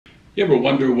You ever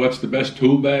wonder what's the best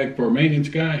tool bag for a maintenance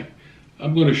guy?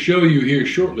 I'm going to show you here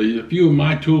shortly a few of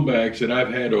my tool bags that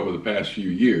I've had over the past few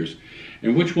years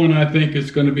and which one I think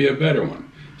is going to be a better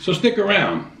one. So stick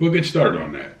around, we'll get started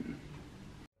on that.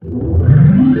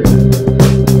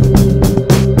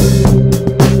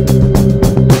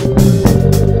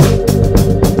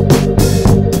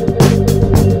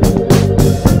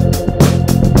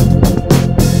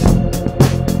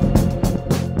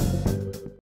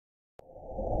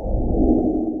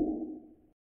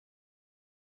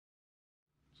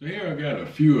 So here I've got a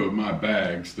few of my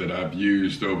bags that I've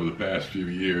used over the past few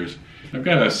years. I've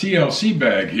got a CLC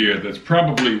bag here that's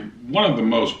probably one of the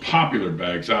most popular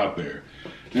bags out there.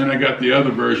 And I got the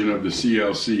other version of the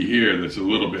CLC here that's a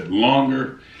little bit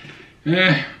longer.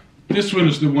 This one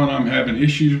is the one I'm having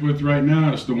issues with right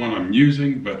now. It's the one I'm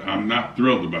using, but I'm not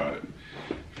thrilled about it.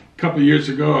 A couple of years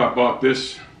ago I bought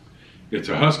this. It's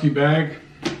a Husky bag.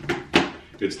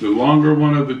 It's the longer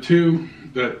one of the two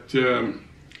that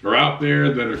are out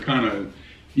there that are kind of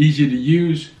easy to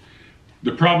use.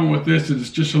 The problem with this is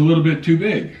it's just a little bit too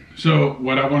big. So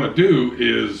what I want to do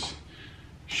is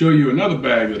show you another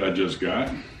bag that I just got,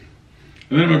 and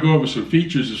then I'm going to go over some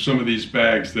features of some of these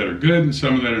bags that are good and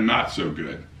some that are not so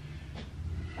good.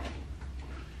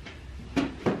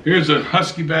 Here's a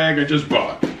Husky bag I just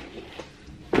bought.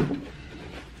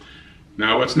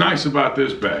 Now what's nice about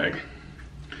this bag,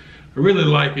 I really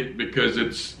like it because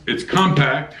it's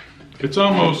compact. It's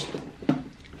almost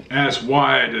as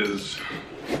wide as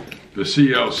the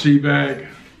CLC bag.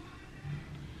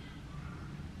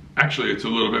 Actually, it's a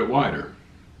little bit wider.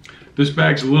 This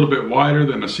bag's a little bit wider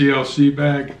than a CLC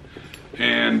bag,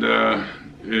 and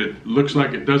it looks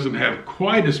like it doesn't have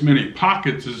quite as many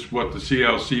pockets as what the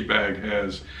CLC bag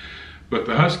has, but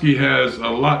the Husky has a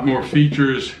lot more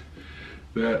features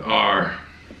that are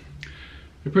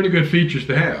pretty good features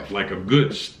to have, like a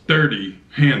good sturdy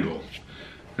handle.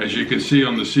 As you can see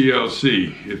on the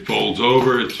CLC, it folds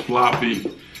over, it's floppy.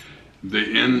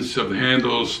 The ends of the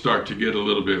handles start to get a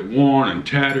little bit worn and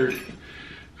tattered.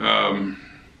 The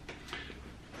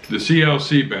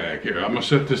CLC bag here, I'm gonna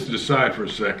set this to the side for a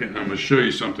second. I'm gonna show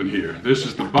you something here. This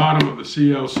is the bottom of the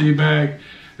CLC bag.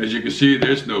 As you can see,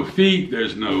 there's no feet,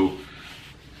 there's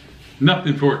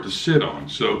nothing for it to sit on.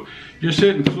 So you're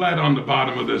sitting flat on the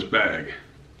bottom of this bag.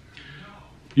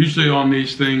 Usually on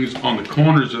these things, on the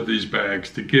corners of these bags,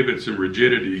 to give it some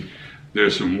rigidity,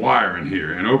 there's some wire in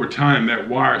here. And over time, that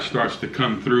wire starts to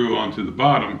come through onto the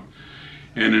bottom.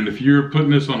 And then if you're putting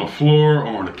this on a floor or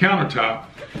on a countertop,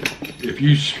 if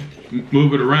you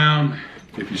move it around,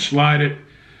 if you slide it,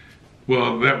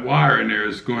 well, that wire in there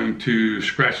is going to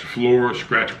scratch the floor,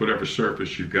 scratch whatever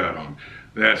surface you've got on.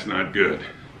 That's not good.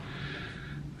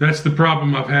 That's the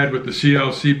problem I've had with the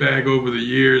CLC bag over the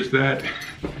years. That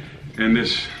and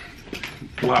this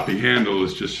floppy handle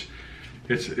is just,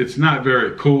 it's not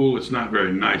very cool, it's not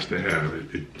very nice to have.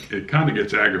 It kind of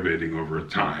gets aggravating over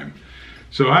time.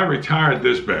 So I retired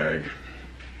this bag.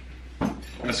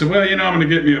 I said, well, you know, I'm gonna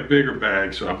get me a bigger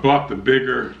bag, so I bought the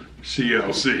bigger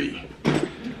CLC,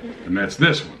 and that's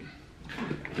this one.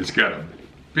 It's got a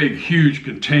big, huge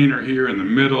container here in the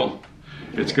middle.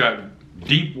 It's got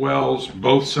deep wells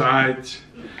both sides.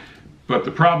 But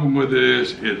the problem with it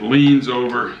is it leans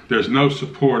over. There's no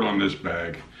support on this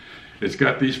bag. It's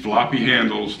got these floppy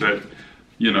handles that,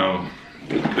 you know,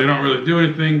 they don't really do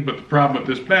anything, but the problem with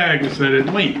this bag is that it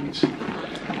leans.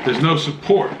 There's no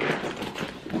support.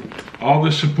 All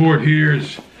this support here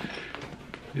is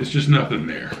just nothing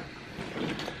there.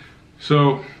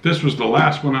 So this was the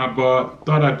last one I bought.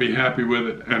 Thought I'd be happy with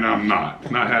it, and I'm not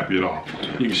happy at all.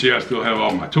 You can see I still have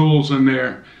all my tools in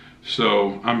there.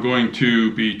 So I'm going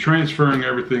to be transferring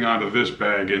everything out of this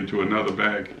bag into another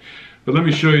bag. But let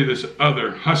me show you this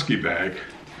other Husky bag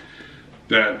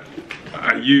that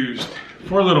I used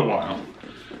for a little while.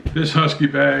 This Husky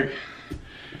bag,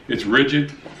 it's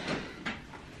rigid.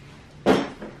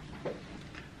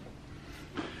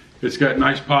 It's got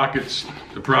nice pockets.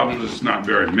 The problem is it's not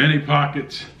very many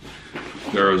pockets.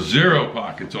 There are 0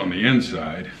 pockets on the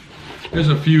inside. There's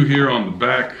a few here on the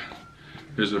back.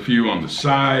 There's a few on the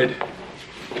side.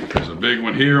 There's a big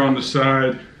one here on the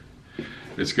side.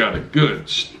 It's got a good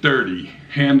sturdy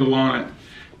handle on it.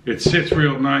 It sits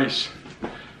real nice.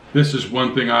 This is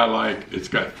one thing I like. It's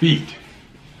got feet.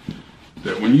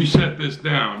 That when you set this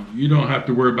down, you don't have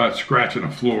to worry about scratching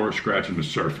a floor or scratching the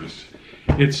surface.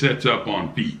 It sets up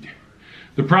on feet.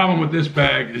 The problem with this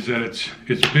bag is that it's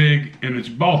big and it's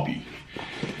bulky.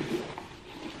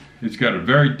 It's got a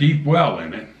very deep well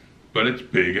in it, but it's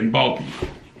big and bulky.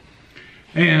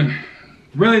 And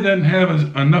really doesn't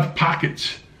have enough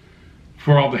pockets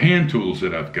for all the hand tools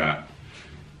that I've got.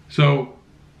 So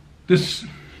this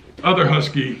other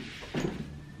Husky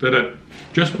that I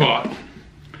just bought,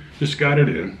 just got it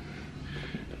in.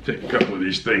 Take a couple of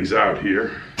these things out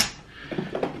here.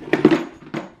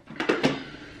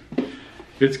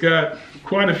 It's got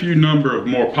quite a few number of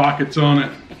more pockets on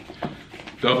it.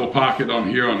 Double pocket on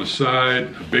here on the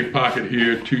side, a big pocket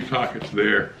here, 2 pockets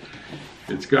there.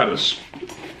 It's got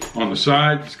on the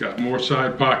side, it's got more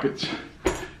side pockets.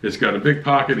 It's got a big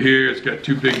pocket here, it's got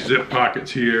 2 big zip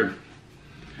pockets here.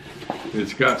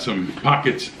 It's got some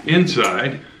pockets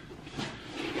inside,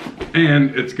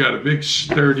 and it's got a big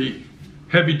sturdy,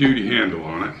 heavy duty handle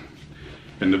on it.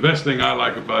 And the best thing I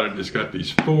like about it, it's got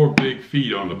these 4 big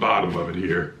feet on the bottom of it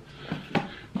here.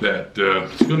 That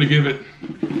it's going to give it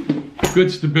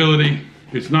good stability.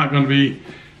 It's not going to be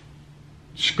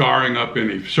scarring up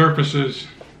any surfaces.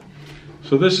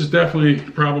 So this is definitely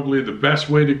probably the best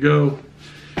way to go.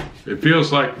 It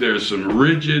feels like there's some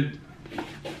rigid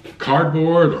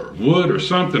cardboard or wood or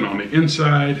something on the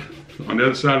inside, on the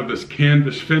other side of this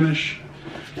canvas finish.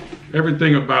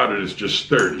 Everything about it is just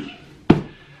sturdy.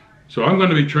 So I'm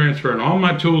going to be transferring all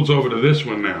my tools over to this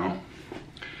one now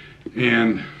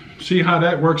and see how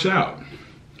that works out.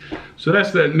 So that's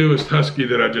that newest Husky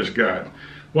that I just got.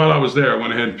 While I was there, I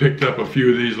went ahead and picked up a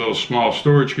few of these little small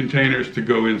storage containers to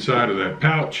go inside of that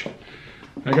pouch.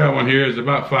 I got one here, it's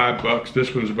about $5.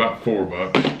 This one's about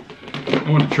 $4. I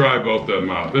want to try both of them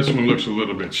out. This one looks a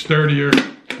little bit sturdier.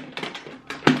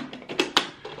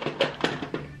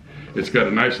 It's got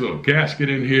a nice little gasket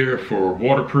in here for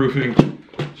waterproofing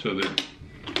so that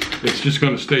it's just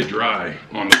going to stay dry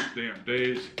on those damp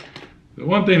days. The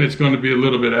one thing that's going to be a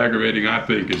little bit aggravating, I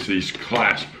think, is these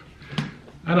clasps.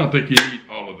 I don't think you need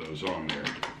all of those on there,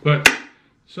 but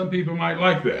some people might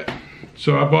like that.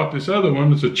 So I bought this other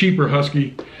one. It's a cheaper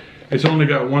Husky. It's only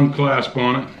got 1 clasp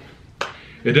on it.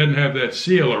 It doesn't have that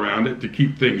seal around it to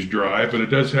keep things dry, but it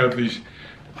does have these,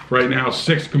 right now,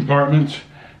 6 compartments.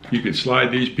 You can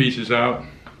slide these pieces out.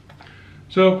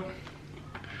 So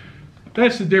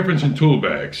that's the difference in tool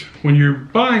bags. When you're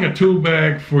buying a tool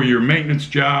bag for your maintenance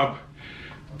job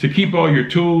to keep all your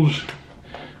tools,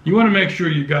 you want to make sure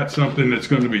you got something that's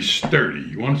going to be sturdy.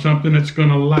 You want something that's going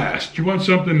to last. You want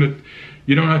something that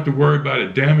you don't have to worry about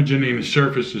it damaging any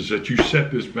surfaces that you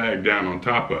set this bag down on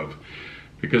top of.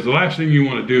 Because the last thing you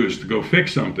want to do is to go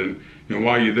fix something, and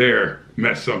while you're there,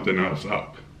 mess something else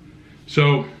up.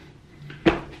 So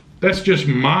that's just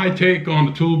my take on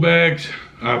the tool bags.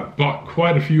 I've bought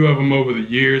quite a few of them over the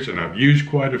years, and I've used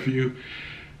quite a few.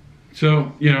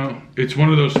 So, you know, it's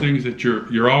one of those things that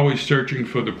you're always searching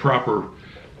for the proper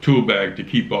tool bag to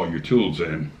keep all your tools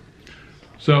in.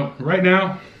 So right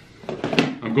now,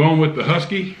 I'm going with the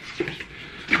Husky.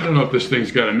 I don't know if this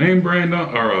thing's got a name brand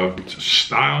on, or a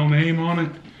style name on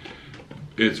it.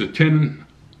 It's a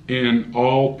 10-in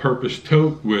all-purpose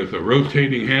tote with a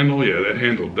rotating handle. Yeah, that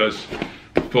handle does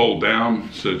fold down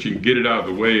so that you can get it out of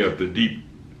the way of the deep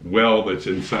well that's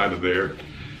inside of there.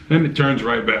 Then it turns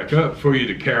right back up for you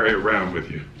to carry around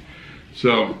with you.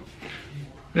 So,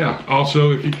 yeah,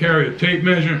 also if you carry a tape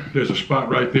measure, there's a spot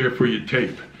right there for your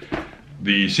tape.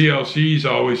 The CLCs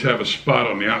always have a spot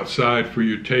on the outside for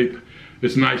your tape.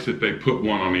 It's nice that they put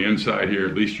one on the inside here.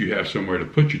 At least you have somewhere to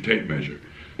put your tape measure.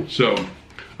 So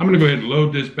I'm gonna go ahead and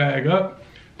load this bag up.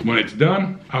 When it's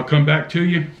done, I'll come back to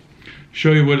you,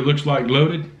 show you what it looks like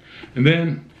loaded, and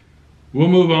then we'll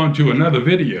move on to another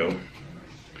video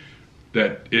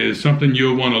that is something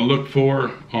you'll want to look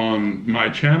for on my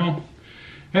channel.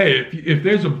 Hey, if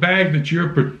there's a bag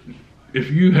that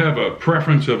if you have a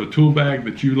preference of a tool bag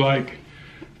that you like,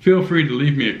 feel free to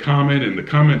leave me a comment in the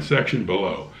comment section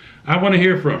below. I want to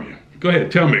hear from you. Go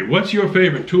ahead, tell me, what's your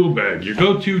favorite tool bag, your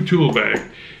go-to tool bag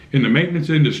in the maintenance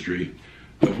industry,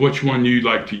 of which one you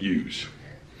like to use.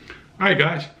 All right,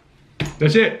 guys,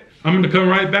 that's it. I'm going to come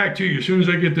right back to you as soon as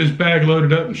I get this bag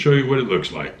loaded up and show you what it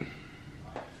looks like.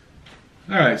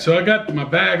 All right, so I got my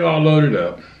bag all loaded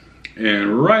up,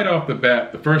 and right off the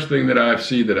bat, the first thing that I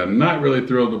see that I'm not really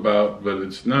thrilled about, but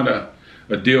it's not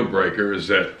a deal breaker, is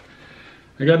that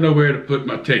I got nowhere to put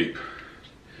my tape.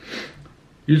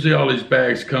 Usually all these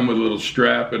bags come with a little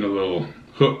strap and a little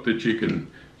hook that you can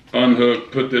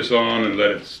unhook, put this on, and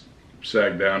let it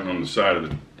sag down on the side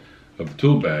of the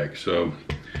tool bag. So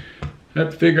I have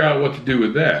to figure out what to do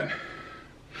with that.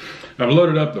 I've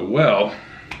loaded up the well,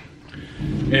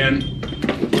 and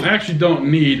I actually don't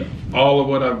need all of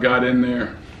what I've got in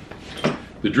there.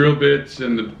 The drill bits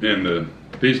and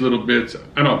these little bits,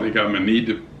 I don't think I'm gonna need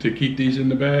to keep these in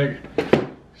the bag,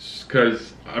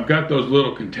 because I've got those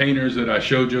little containers that I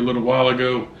showed you a little while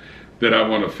ago that I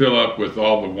want to fill up with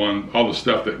all the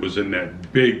stuff that was in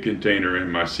that big container in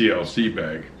my CLC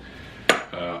bag.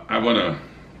 I want to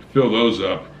fill those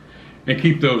up and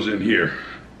keep those in here.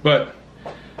 But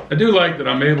I do like that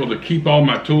I'm able to keep all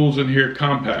my tools in here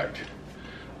compact.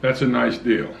 That's a nice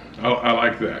deal. I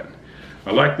like that.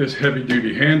 I like this heavy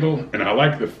duty handle, and I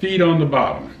like the feet on the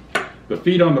bottom. The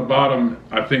feet on the bottom,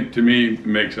 I think, to me,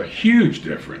 makes a huge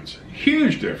difference.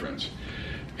 Huge difference.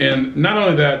 And not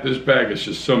only that, this bag is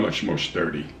just so much more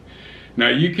sturdy. Now,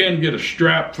 you can get a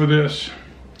strap for this,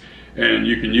 and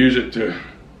you can use it to,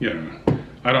 you know,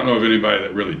 I don't know of anybody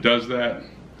that really does that.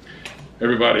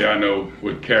 Everybody I know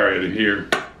would carry it here.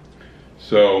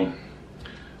 So,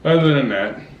 other than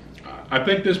that, I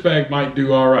think this bag might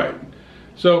do all right.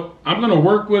 So I'm going to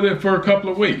work with it for a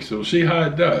couple of weeks. So we'll see how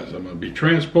it does. I'm going to be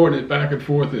transporting it back and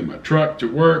forth in my truck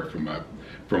to work,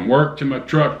 from work to my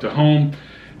truck to home.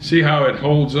 See how it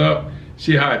holds up.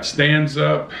 See how it stands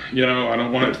up. You know, I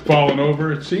don't want it falling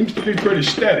over. It seems to be pretty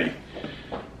steady.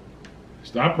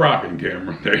 Stop rocking,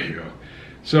 camera. There you go.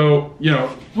 So, you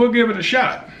know, we'll give it a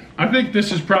shot. I think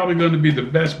this is probably going to be the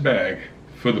best bag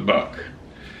for the buck.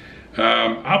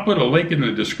 I'll put a link in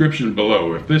the description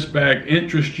below. If this bag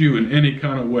interests you in any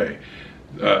kind of way,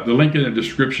 the link in the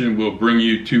description will bring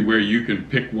you to where you can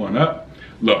pick one up.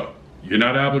 Look, you're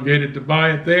not obligated to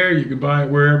buy it there. You can buy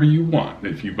it wherever you want.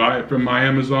 If you buy it from my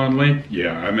Amazon link,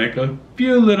 yeah, I make a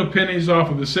few little pennies off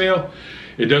of the sale.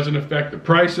 It doesn't affect the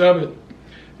price of it.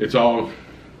 It's all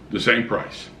the same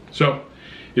price. So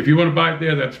if you want to buy it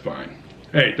there, that's fine.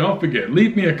 Hey, don't forget,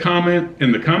 leave me a comment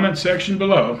in the comment section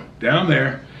below, down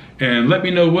there, and let me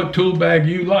know what tool bag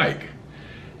you like.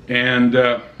 And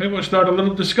maybe we'll start a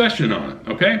little discussion on it,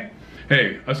 okay?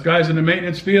 Hey, us guys in the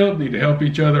maintenance field need to help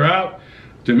each other out.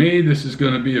 To me, this is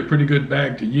going to be a pretty good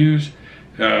bag to use.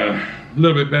 A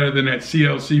little bit better than that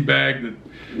CLC bag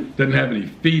that doesn't have any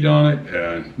feet on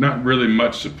it. Not really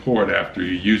much support after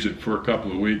you use it for a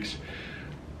couple of weeks.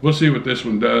 We'll see what this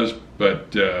one does,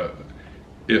 but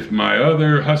if my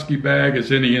other Husky bag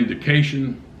is any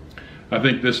indication, I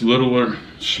think this littler,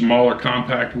 smaller,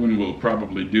 compact one will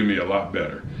probably do me a lot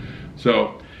better.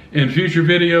 So in future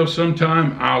videos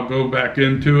sometime, I'll go back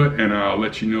into it and I'll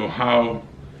let you know how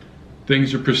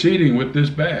things are proceeding with this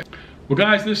bag. Well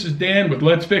guys, this is Dan with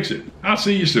Let's Fix It. I'll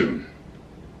see you soon.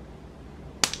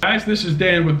 Guys, this is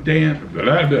Dan with Dan.